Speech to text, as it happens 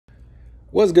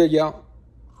What's good, y'all?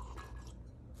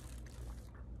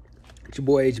 It's your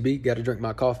boy HB. Got to drink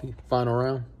my coffee. Final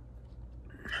round.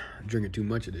 I'm drinking too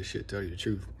much of this shit, tell you the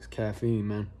truth. It's caffeine,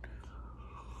 man.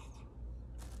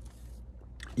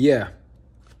 Yeah.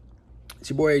 It's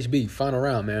your boy HB. Final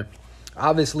round, man.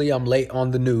 Obviously, I'm late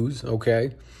on the news,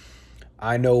 okay?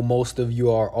 I know most of you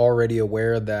are already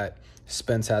aware that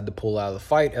Spence had to pull out of the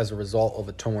fight as a result of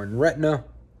a torn retina.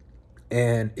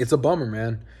 And it's a bummer,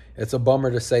 man. It's a bummer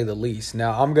to say the least.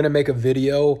 Now, I'm going to make a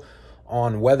video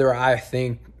on whether I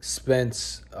think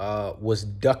Spence was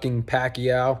ducking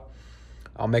Pacquiao.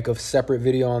 I'll make a separate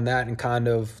video on that and kind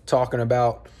of talking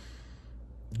about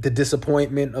the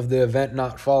disappointment of the event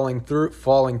not falling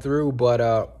through.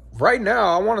 But right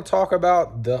now, I want to talk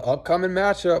about the upcoming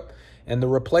matchup and the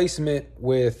replacement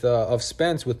with of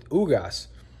Spence with Ugas.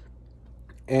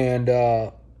 And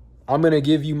I'm going to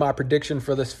give you my prediction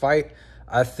for this fight.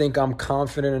 I think I'm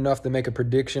confident enough to make a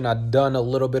prediction. I've done a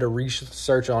little bit of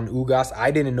research on Ugas. I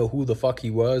didn't know who the fuck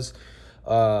he was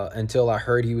until I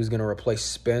heard he was going to replace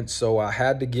Spence. So I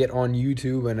had to get on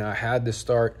YouTube and I had to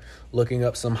start looking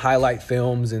up some highlight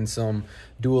films and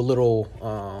do a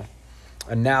little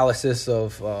analysis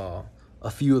of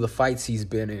a few of the fights he's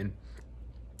been in.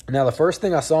 Now, the first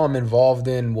thing I saw him involved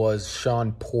in was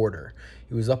Shawn Porter.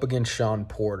 He was up against Shawn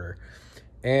Porter.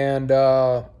 And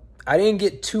I didn't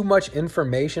get too much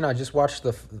information. I just watched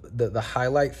the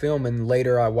highlight film, and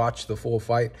later I watched the full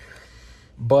fight.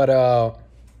 But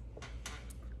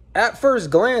at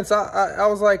first glance, I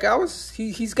was like,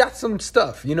 he's got some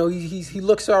stuff. You know, he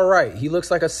looks all right. He looks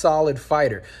like a solid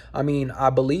fighter. I mean, I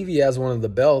believe he has one of the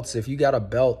belts. If you got a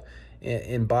belt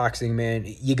in boxing, man,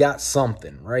 you got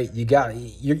something, right?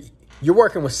 You're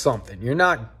working with something. You're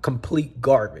not complete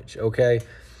garbage, okay?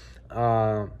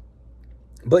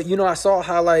 But, you know, I saw a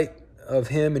highlight of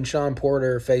him and Shawn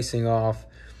Porter facing off,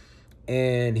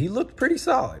 and he looked pretty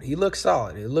solid. He looked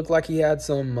solid. It looked like he had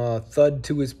some thud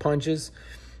to his punches,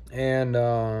 and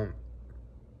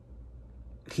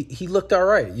he looked all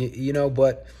right, you know,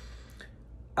 but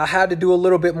I had to do a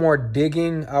little bit more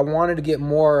digging. I wanted to get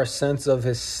more a sense of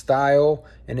his style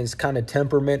and his kind of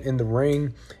temperament in the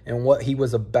ring and what he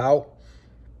was about.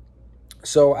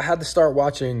 So I had to start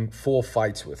watching full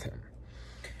fights with him.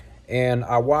 And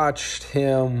I watched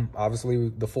him, obviously,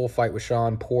 the full fight with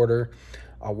Shawn Porter.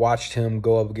 I watched him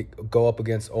go up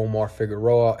against Omar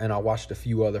Figueroa, and I watched a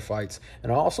few other fights.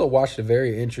 And I also watched a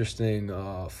very interesting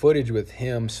footage with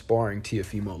him sparring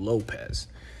Teofimo Lopez.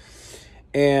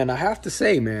 And I have to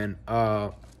say, man,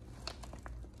 I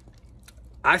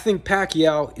think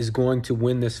Pacquiao is going to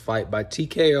win this fight by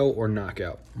TKO or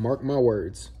knockout. Mark my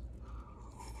words.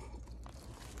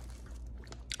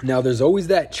 Now, there's always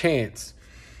that chance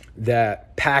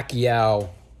that Pacquiao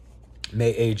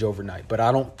may age overnight, but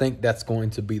I don't think that's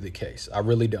going to be the case. I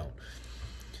really don't.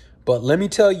 But let me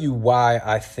tell you why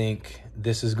I think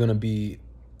this is going to be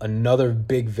another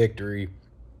big victory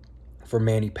for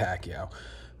Manny Pacquiao.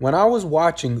 When I was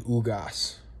watching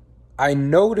Ugas, I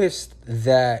noticed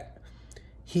that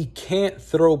he can't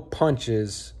throw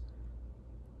punches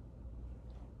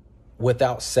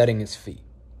without setting his feet.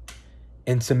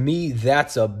 And to me,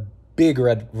 that's a big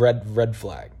red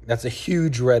flag. That's a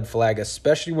huge red flag,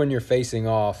 especially when you're facing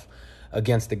off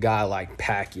against a guy like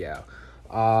Pacquiao.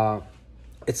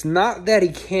 It's not that he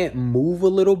can't move a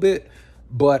little bit,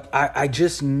 but I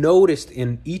just noticed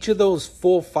in each of those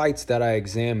full fights that I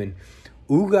examined,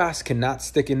 Ugas cannot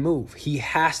stick and move. He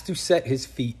has to set his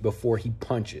feet before he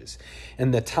punches.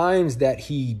 And the times that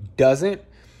he doesn't,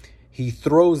 he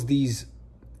throws these.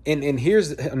 And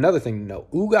here's another thing to know.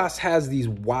 Ugas has these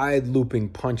wide looping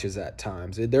punches at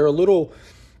times. They're a little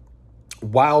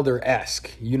Wilder-esque.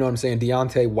 You know what I'm saying?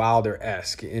 Deontay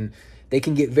Wilder-esque. And they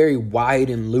can get very wide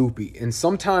and loopy. And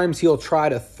sometimes he'll try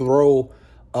to throw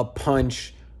a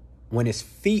punch when his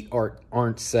feet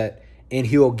aren't set, and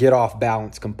he'll get off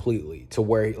balance completely to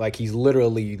where like he's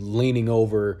literally leaning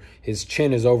over. His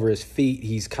chin is over his feet.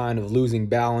 He's kind of losing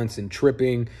balance and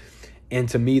tripping. And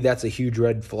to me, that's a huge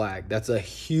red flag. That's a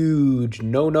huge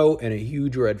no-no and a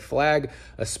huge red flag,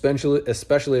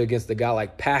 especially against a guy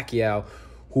like Pacquiao,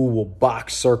 who will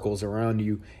box circles around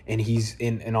you.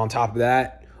 And on top of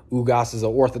that, Ugas is an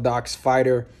orthodox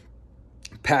fighter.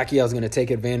 Pacquiao is going to take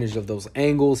advantage of those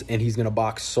angles, and he's going to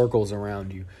box circles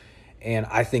around you. And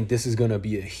I think this is going to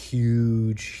be a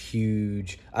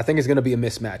huge, I think it's going to be a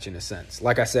mismatch in a sense.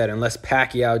 Like I said, unless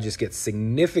Pacquiao just gets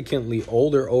significantly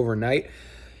older overnight,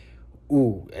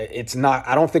 it's not.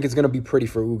 I don't think it's going to be pretty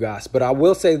for Ugas. But I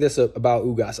will say this about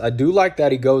Ugas. I do like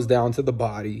that he goes down to the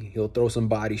body. He'll throw some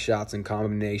body shots and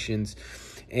combinations.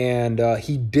 And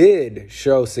he did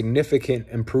show significant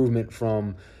improvement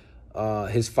from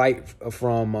his fight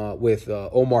from with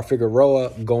Omar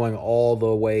Figueroa going all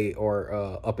the way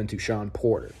or up into Sean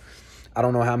Porter. I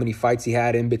don't know how many fights he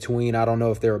had in between. I don't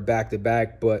know if they were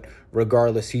back-to-back, but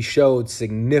regardless, he showed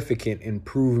significant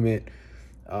improvement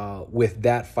with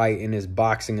that fight in his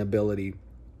boxing ability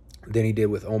than he did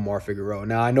with Omar Figueroa.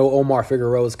 Now, I know Omar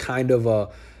Figueroa is kind of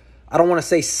I don't want to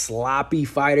say sloppy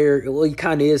fighter. Well, he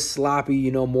kind of is sloppy, you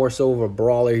know, more so of a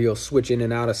brawler. He'll switch in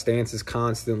and out of stances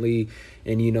constantly,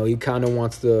 and, you know, he kind of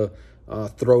wants to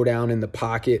throw down in the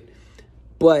pocket.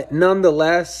 But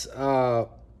nonetheless,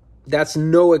 that's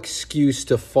no excuse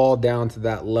to fall down to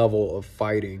that level of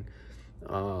fighting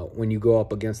when you go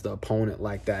up against the opponent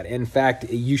like that. In fact,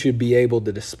 you should be able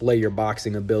to display your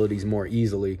boxing abilities more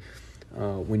easily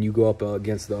when you go up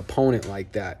against the opponent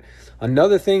like that.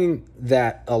 Another thing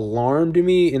that alarmed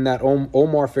me in that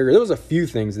Omar Figueroa, there was a few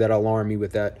things that alarmed me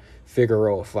with that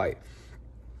Figueroa fight.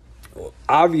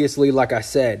 Obviously, like I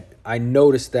said, I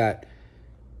noticed that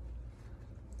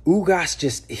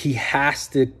Ugas he has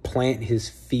to plant his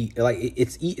feet. Like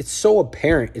it's so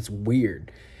apparent. It's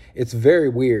weird. It's very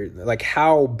weird. Like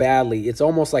how badly. It's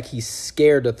almost like he's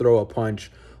scared to throw a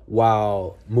punch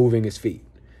while moving his feet.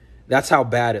 That's how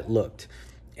bad it looked.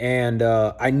 And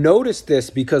I noticed this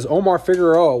because Omar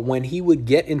Figueroa, when he would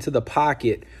get into the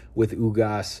pocket with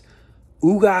Ugas,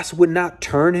 Ugas would not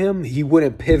turn him. He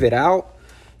wouldn't pivot out.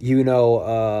 You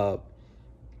know,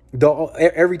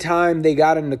 every time they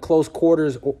got into close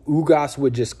quarters, Ugas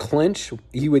would just clinch.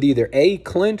 He would either A,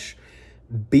 clinch,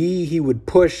 B, he would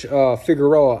push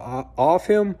Figueroa off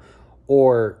him,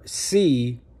 or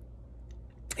C,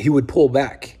 he would pull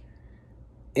back.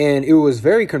 And it was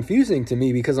very confusing to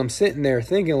me because I'm sitting there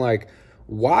thinking, like,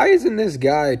 why isn't this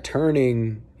guy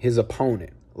turning his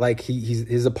opponent? Like,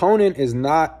 his opponent is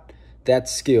not that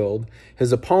skilled.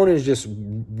 His opponent is just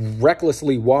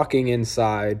recklessly walking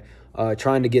inside,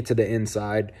 trying to get to the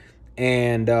inside.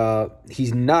 And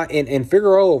he's not, and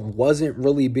Figueroa wasn't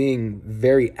really being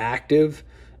very active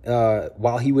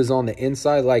while he was on the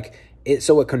inside.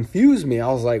 So it confused me. I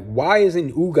was like, why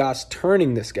isn't Ugas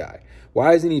turning this guy?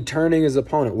 Why isn't he turning his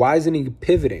opponent? Why isn't he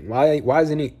pivoting? Why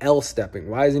isn't he L-stepping?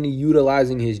 Why isn't he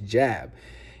utilizing his jab?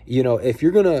 You know, if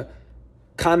you're going to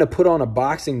kind of put on a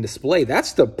boxing display,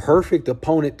 that's the perfect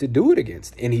opponent to do it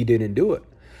against, and he didn't do it.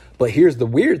 But here's the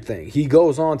weird thing. He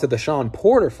goes on to the Sean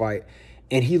Porter fight,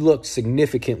 and he looked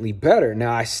significantly better.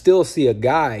 Now, I still see a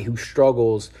guy who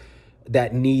struggles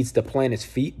that needs to plant his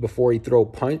feet before he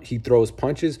throws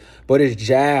punches, but his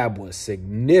jab was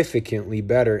significantly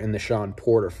better in the Sean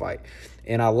Porter fight.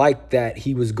 And I like that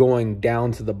he was going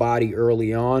down to the body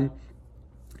early on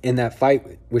in that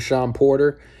fight with Sean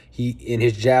Porter.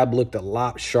 His jab looked a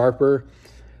lot sharper.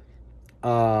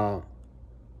 And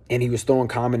he was throwing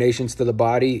combinations to the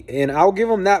body. And I'll give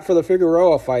him that for the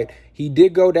Figueroa fight. He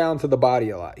did go down to the body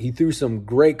a lot. He threw some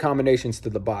great combinations to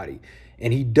the body.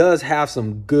 And he does have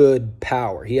some good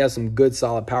power. He has some good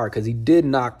solid power because he did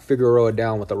knock Figueroa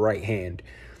down with the right hand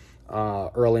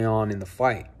early on in the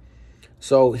fight.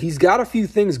 So he's got a few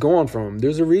things going for him.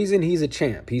 There's a reason he's a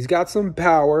champ. He's got some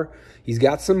power. He's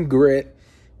got some grit.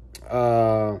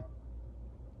 You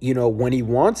know, when he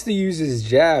wants to use his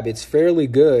jab, it's fairly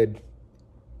good.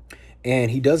 And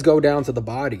he does go down to the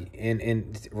body.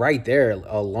 And right there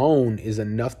alone is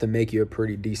enough to make you a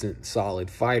pretty decent, solid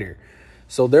fighter.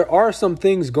 So there are some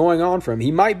things going on for him.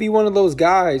 He might be one of those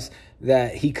guys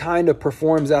that he kind of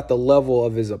performs at the level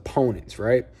of his opponents,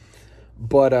 right?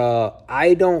 But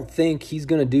I don't think he's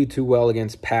going to do too well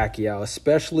against Pacquiao,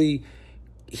 especially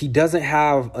he doesn't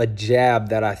have a jab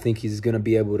that I think he's going to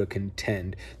be able to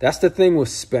contend. That's the thing with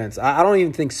Spence. I don't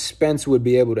even think Spence would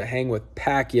be able to hang with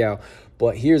Pacquiao.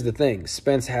 But here's the thing.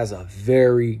 Spence has a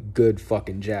very good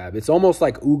fucking jab. It's almost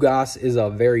like Ugas is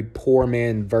a very poor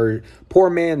man's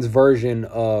version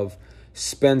of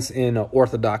Spence in an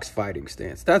orthodox fighting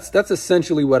stance. That's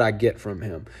essentially what I get from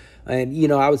him. And, you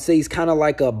know, I would say he's kind of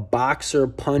like a boxer,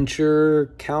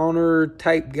 puncher, counter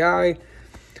type guy.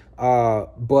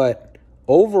 But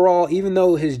overall, even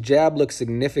though his jab looks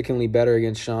significantly better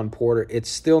against Sean Porter,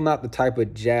 it's still not the type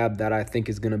of jab that I think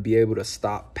is going to be able to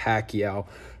stop Pacquiao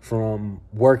from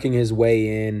working his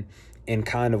way in and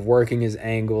kind of working his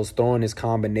angles, throwing his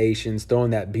combinations, throwing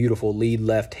that beautiful lead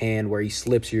left hand where he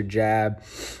slips your jab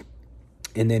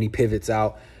and then he pivots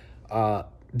out.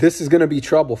 This is going to be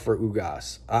trouble for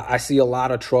Ugas. I see a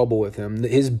lot of trouble with him.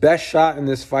 His best shot in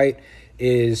this fight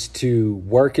is to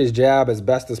work his jab as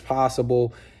best as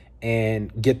possible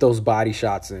and get those body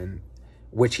shots in,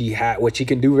 which he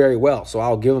can do very well. So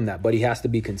I'll give him that, but he has to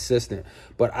be consistent.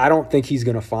 But I don't think he's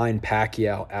going to find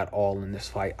Pacquiao at all in this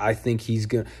fight. I think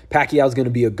Pacquiao's going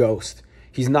to be a ghost.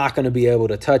 He's not going to be able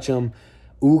to touch him.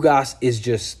 Ugas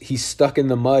is he's stuck in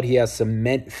the mud. He has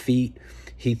cement feet.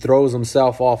 He throws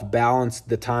himself off balance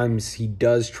the times he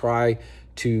does try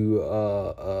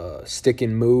to stick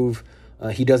and move.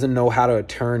 He doesn't know how to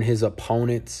turn his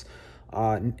opponents.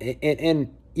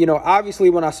 And you know, obviously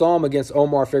when I saw him against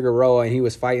Omar Figueroa and he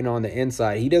was fighting on the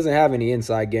inside, he doesn't have any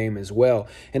inside game as well.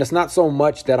 And it's not so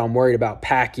much that I'm worried about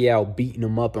Pacquiao beating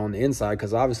him up on the inside,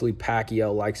 because obviously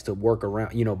Pacquiao likes to work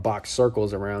around, you know, box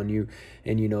circles around you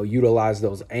and, you know, utilize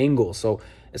those angles. So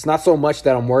it's not so much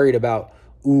that I'm worried about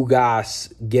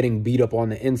Ugas getting beat up on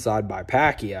the inside by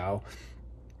Pacquiao.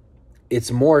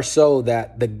 It's more so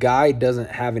that the guy doesn't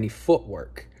have any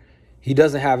footwork. He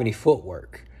doesn't have any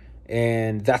footwork.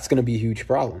 And that's going to be a huge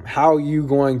problem. How are you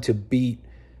going to beat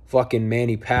fucking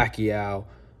Manny Pacquiao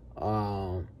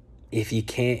if you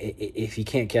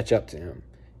can't catch up to him,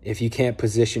 if you can't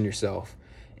position yourself?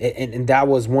 And that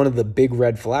was one of the big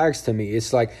red flags to me.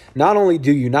 It's like, not only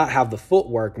do you not have the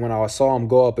footwork, when I saw him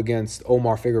go up against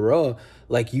Omar Figueroa,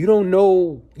 like, you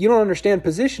don't understand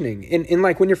positioning. And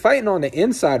like, when you're fighting on the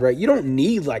inside, right, you don't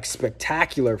need like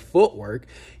spectacular footwork.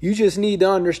 You just need to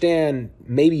understand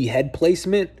maybe head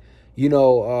placement, you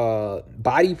know,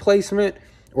 body placement,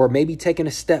 or maybe taking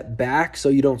a step back so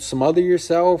you don't smother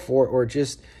yourself, or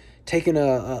just taking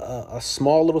a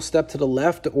small little step to the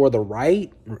left or the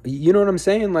right. You know what I'm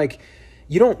saying? Like,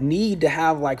 you don't need to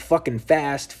have like fucking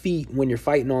fast feet when you're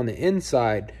fighting on the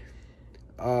inside.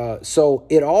 So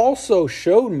it also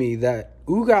showed me that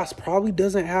Ugas probably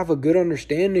doesn't have a great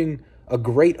understanding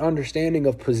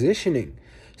of positioning.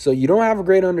 So you don't have a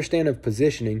great understanding of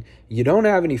positioning. You don't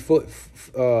have any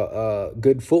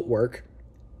good footwork.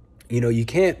 You know, you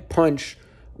can't punch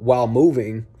while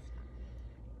moving.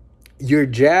 Your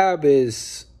jab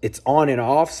it's on and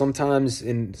off. Sometimes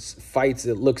in fights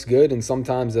it looks good, and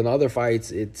sometimes in other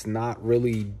fights it's not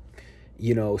really,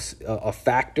 you know, a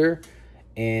factor.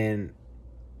 And,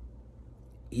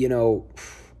 you know,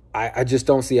 I just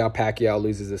don't see how Pacquiao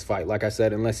loses this fight. Like I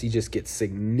said, unless he just gets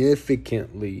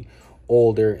significantly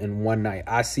older in one night.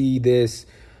 I see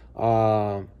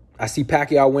Pacquiao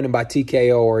winning by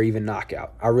TKO or even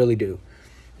knockout. I really do.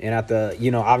 And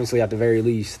obviously at the very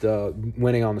least,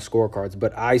 winning on the scorecards.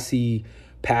 But I see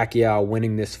Pacquiao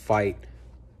winning this fight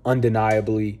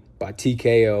undeniably by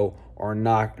TKO or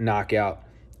knockout.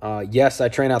 Yes, I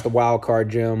train at the Wild Card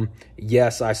gym.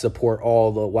 Yes, I support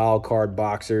all the Wild Card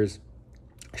boxers.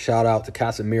 Shout out to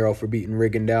Casemiro for beating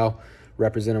Rigondeaux,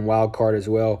 representing Wild Card as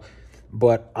well.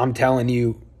 But I'm telling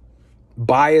you,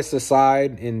 bias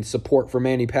aside and support for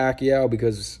Manny Pacquiao,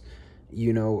 because,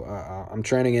 you know, I'm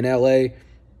training in LA,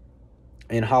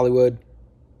 in Hollywood,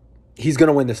 he's going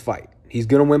to win this fight. He's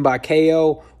going to win by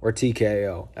KO or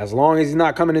TKO. As long as he's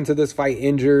not coming into this fight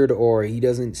injured or he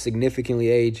doesn't significantly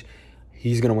age,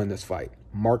 he's going to win this fight.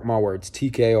 Mark my words,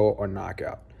 TKO or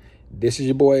knockout. This is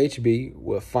your boy HB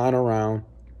with Final Round.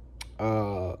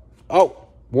 One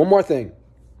more thing.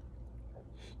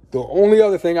 The only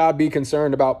other thing I'd be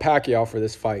concerned about Pacquiao for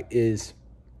this fight is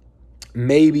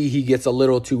maybe he gets a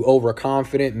little too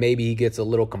overconfident. Maybe he gets a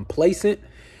little complacent.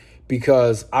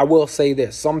 Because I will say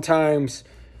this, sometimes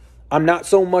I'm not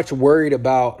so much worried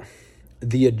about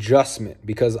the adjustment,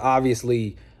 because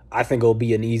obviously I think it'll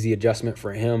be an easy adjustment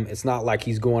for him. It's not like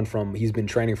he's been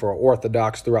training for an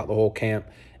orthodox throughout the whole camp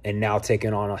and now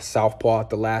taking on a southpaw at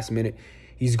the last minute.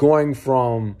 He's going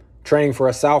from training for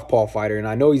a southpaw fighter, and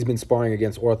I know he's been sparring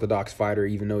against orthodox fighter,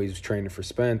 even though he was training for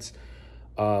Spence.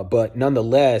 But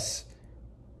nonetheless,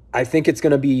 I think it's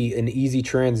going to be an easy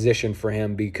transition for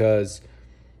him, because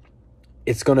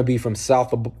it's going to be from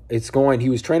he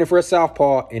was training for a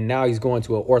southpaw, and now he's going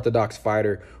to an orthodox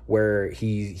fighter where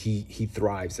he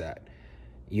thrives at.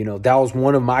 You know, that was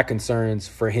one of my concerns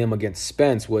for him against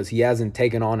Spence, was he hasn't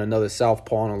taken on another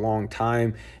southpaw in a long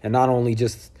time. And not only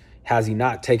just has he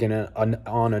not taken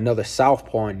on another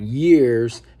southpaw in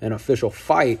years, an official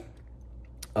fight,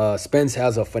 Spence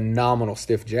has a phenomenal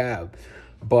stiff jab.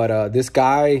 But this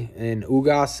guy in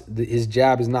Ugas, his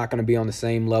jab is not going to be on the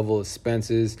same level as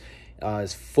Spence's.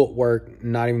 His footwork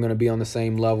not even going to be on the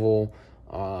same level,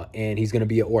 and he's going to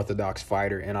be an orthodox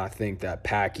fighter. And I think that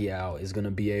Pacquiao is going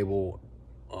to be able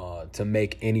to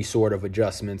make any sort of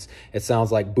adjustments. It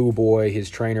sounds like Boo Boy,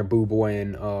 his trainer Boo Boy,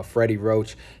 and Freddie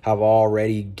Roach have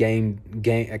already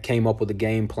came up with a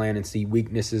game plan and see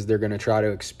weaknesses they're going to try to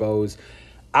expose.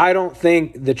 I don't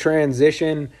think the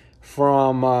transition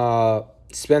from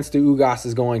Spence to Ugas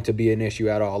is going to be an issue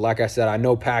at all. Like I said, I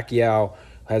know Pacquiao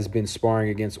has been sparring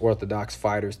against orthodox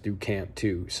fighters through camp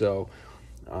too. So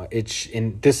This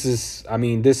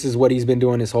is what he's been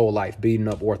doing his whole life, beating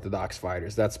up orthodox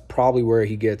fighters. That's probably where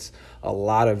he gets a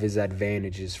lot of his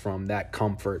advantages from, that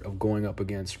comfort of going up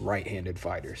against right-handed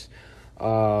fighters.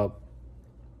 The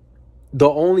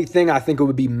only thing I think it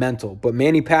would be mental, but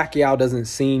Manny Pacquiao doesn't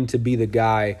seem to be the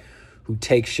guy who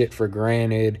takes shit for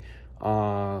granted.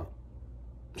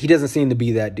 He doesn't seem to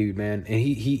be that dude, man. And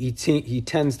he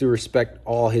tends to respect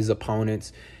all his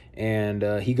opponents. And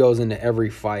he goes into every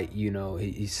fight,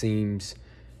 he seems,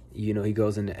 he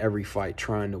goes into every fight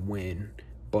trying to win.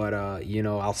 But,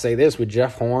 I'll say this, with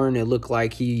Jeff Horn, it looked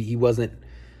like he wasn't,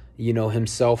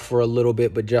 himself for a little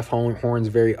bit. But Jeff Horn's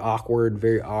very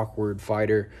awkward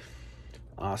fighter.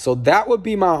 So that would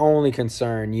be my only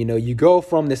concern. You go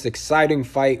from this exciting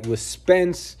fight with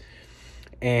Spence,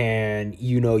 and,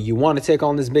 you want to take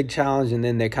on this big challenge, and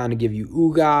then they kind of give you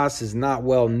Ugas, is not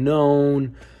well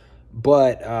known.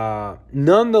 But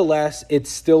nonetheless, it's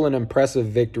still an impressive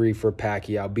victory for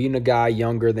Pacquiao, beating a guy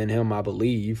younger than him, I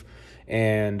believe.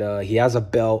 And he has a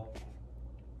belt.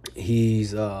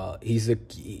 He's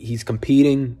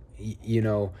competing,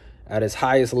 at his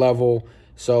highest level.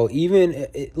 So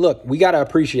look, we got to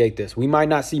appreciate this. We might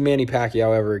not see Manny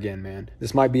Pacquiao ever again, man.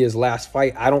 This might be his last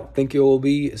fight. I don't think it will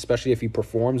be, especially if he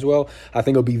performs well. I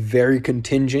think it'll be very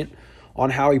contingent on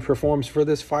how he performs for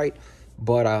this fight.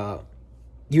 But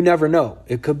you never know.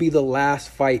 It could be the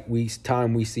last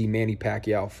time we see Manny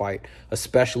Pacquiao fight,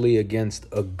 especially against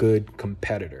a good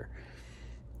competitor.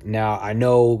 Now, I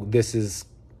know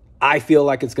I feel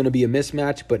like it's going to be a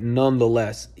mismatch, but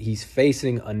nonetheless, he's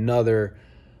facing another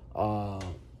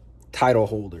title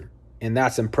holder, and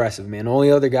that's impressive, man. The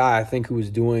only other guy I think who was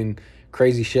doing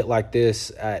crazy shit like this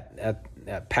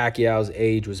at Pacquiao's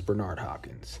age was Bernard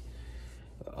Hopkins.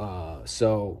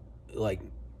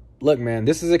 Look, man,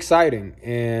 this is exciting,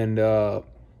 and it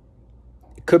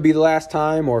could be the last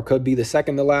time, or it could be the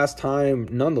second to last time.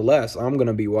 Nonetheless, I'm going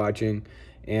to be watching,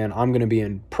 and I'm going to be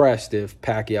impressed if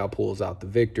Pacquiao pulls out the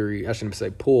victory. I shouldn't say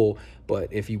pull,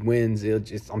 but if he wins,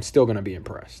 I'm still going to be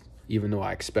impressed, even though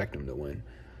I expect him to win.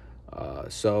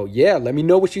 So, yeah, let me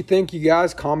know what you think, you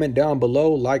guys. Comment down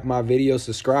below, like my video,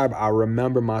 subscribe. I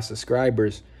remember my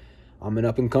subscribers. I'm an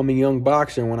up-and-coming young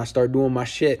boxer, and when I start doing my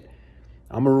shit,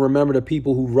 I'm going to remember the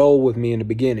people who roll with me in the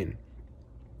beginning.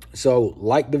 So,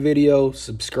 like the video,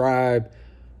 subscribe.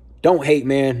 Don't hate,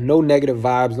 man. No negative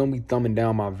vibes. Don't be thumbing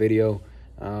down my video.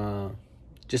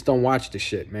 Just don't watch the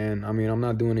shit, man. I mean, I'm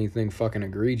not doing anything fucking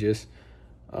egregious.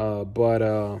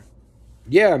 Yeah,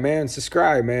 man,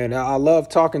 subscribe, man. I love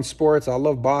talking sports. I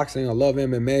love boxing. I love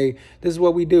MMA. This is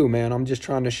what we do, man. I'm just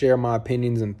trying to share my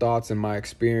opinions and thoughts and my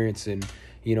experience and,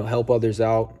 help others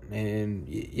out. And,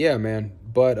 yeah, man.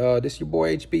 But this your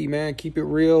boy HB, man. Keep it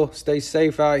real. Stay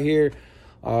safe out here.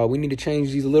 We need to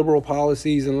change these liberal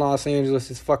policies in Los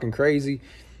Angeles. It's fucking crazy.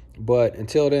 But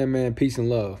until then, man, peace and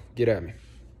love. Get at me.